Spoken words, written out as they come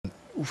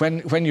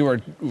when you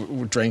were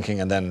drinking,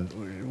 and then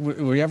did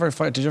you ever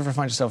find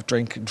yourself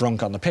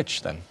drunk on the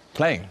pitch then,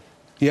 playing?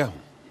 Yeah,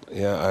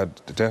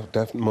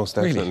 most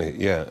definitely.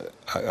 Really? Yeah,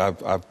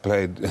 I've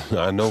played.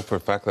 I know for a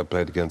fact I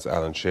played against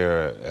Alan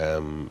Shearer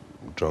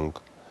drunk,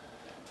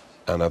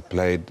 and I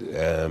played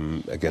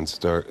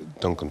against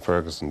Duncan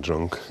Ferguson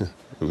drunk.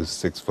 Who was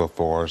 6'4"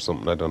 or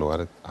something. I don't know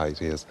what height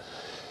he is.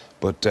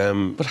 But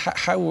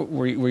how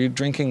were you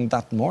drinking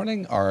that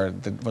morning, or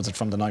was it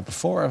from the night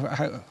before?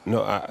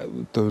 No,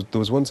 there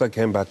was once I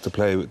came back to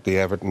play the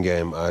Everton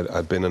game.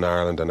 I'd been in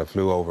Ireland and I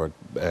flew over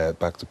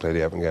back to play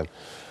the Everton game,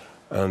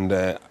 and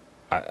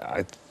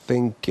I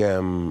think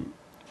I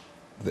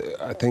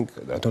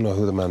don't know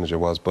who the manager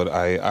was, but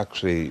I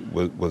actually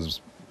was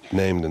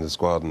named in the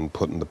squad and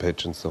put in the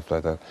pitch and stuff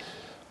like that.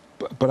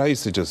 But I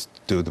used to just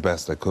do the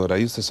best I could. I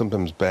used to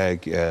sometimes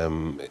beg,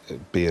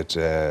 be it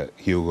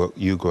Hugo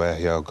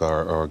Ehog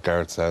or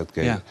Gareth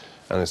Southgate,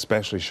 and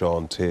especially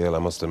Sean Teal, I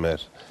must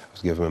admit. I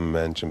was giving him a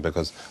mention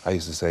because I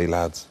used to say,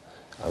 lads,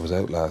 I was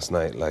out last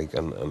night,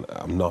 and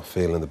I'm not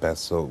feeling the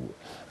best. So,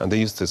 and they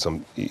used to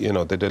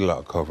they did a lot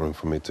of covering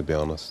for me, to be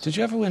honest. Did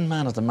you ever win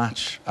man of the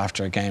match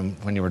after a game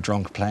when you were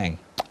drunk playing?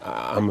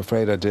 I'm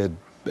afraid I did.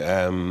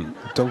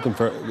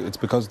 It's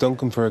because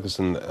Duncan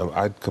Ferguson,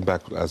 I'd come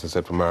back, as I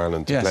said, from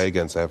Ireland to play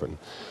against Everton,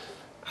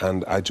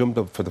 and I jumped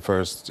up for the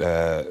first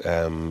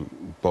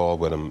ball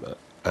with him,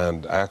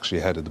 and I actually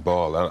headed the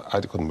ball.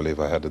 I couldn't believe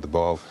I headed the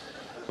ball,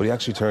 but he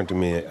actually turned to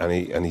me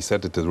and he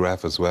said it to the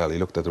ref as well. He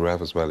looked at the ref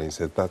as well and he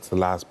said, "That's the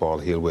last ball.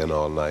 He'll win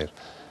all night."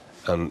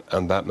 And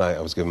that night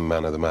I was given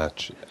man of the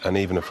match, and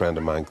even a friend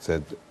of mine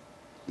said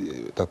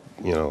that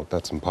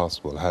that's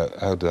impossible.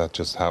 How did that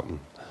just happen?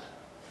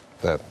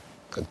 That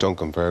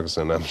Duncan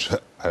Ferguson, I'm sure,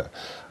 I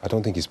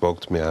don't think he spoke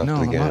to me after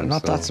the game. No,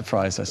 not that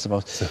surprised, I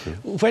suppose.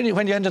 When you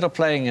ended up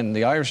playing in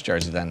the Irish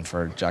jersey then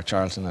for Jack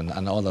Charlton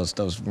and all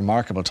those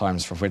remarkable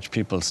times for which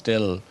people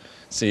still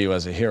see you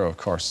as a hero, of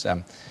course,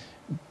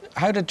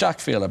 how did Jack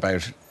feel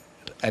about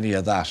any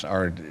of that,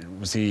 or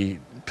was he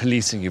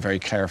policing you very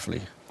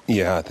carefully?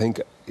 Yeah, I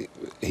think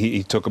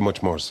he took a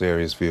much more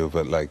serious view of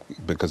it,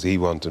 because he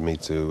wanted me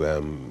to,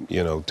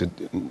 to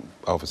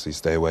obviously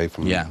stay away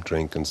from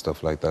drink and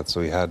stuff like that. So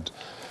he had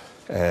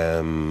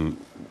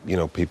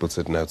people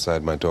sitting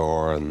outside my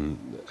door, and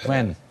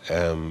when?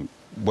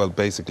 Well,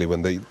 basically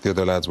when the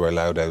other lads were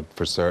allowed out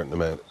for certain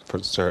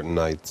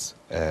nights.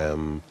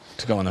 To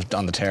go on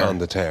the tear. On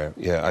the tear,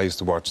 yeah. I used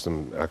to watch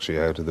them actually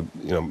out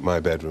of my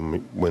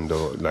bedroom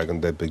window,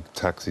 and there'd be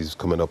taxis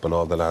coming up, and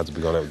all the lads would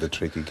be going out with the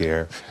tricky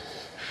gear.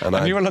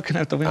 And you were looking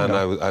out the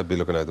window. And I'd be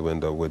looking out the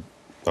window with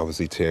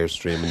obvious's tears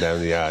streaming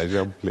down the eyes.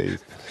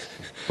 Please.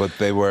 But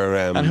they were.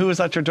 And who was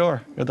at your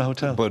door at the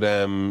hotel? But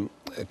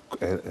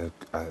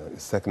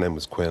his second name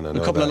was Quinn. I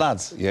know a couple of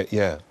lads.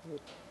 Yeah.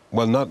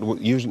 Well, not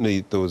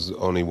usually. There was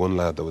only one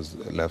lad that was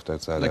left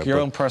outside. Like your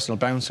own personal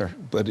bouncer.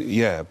 But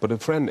but a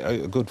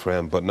good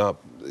friend, but not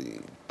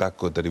that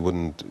good that he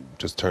wouldn't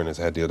just turn his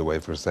head the other way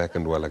for a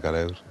second while I got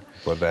out.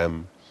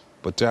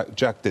 But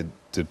Jack did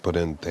put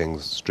in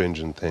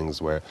stringent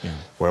things where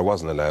I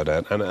wasn't allowed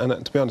out.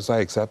 And to be honest, I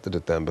accepted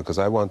it then because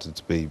I wanted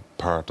to be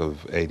part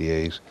of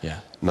 88,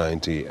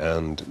 90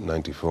 and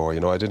 94.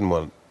 I didn't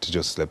want to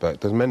just slip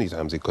out. There's many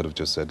times he could have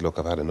just said, "Look,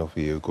 I've had enough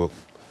of you. Go,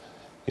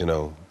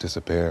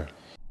 disappear."